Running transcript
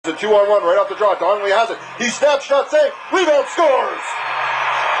A 2-on-1 right off the draw. Donnelly has it. He snaps, shot, save. Rebound, scores!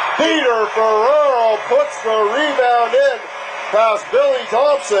 Peter Ferraro puts the rebound in past Billy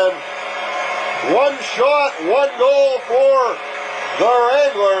Thompson. One shot, one goal for the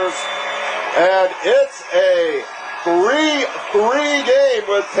Wranglers. And it's a 3-3 game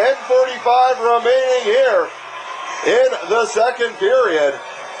with 10:45 remaining here in the second period.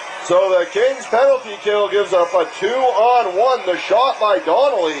 So the Kings penalty kill gives up a 2-on-1. The shot by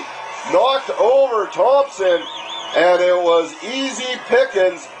Donnelly knocked over Thompson, and it was easy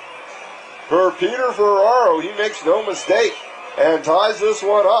pickings for Peter Ferraro. He makes no mistake and ties this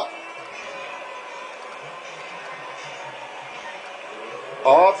one up.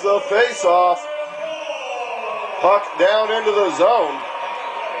 Off the face-off, puck down into the zone.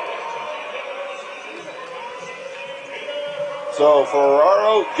 So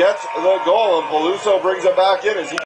Ferraro gets the goal, and Peluso brings it back in as he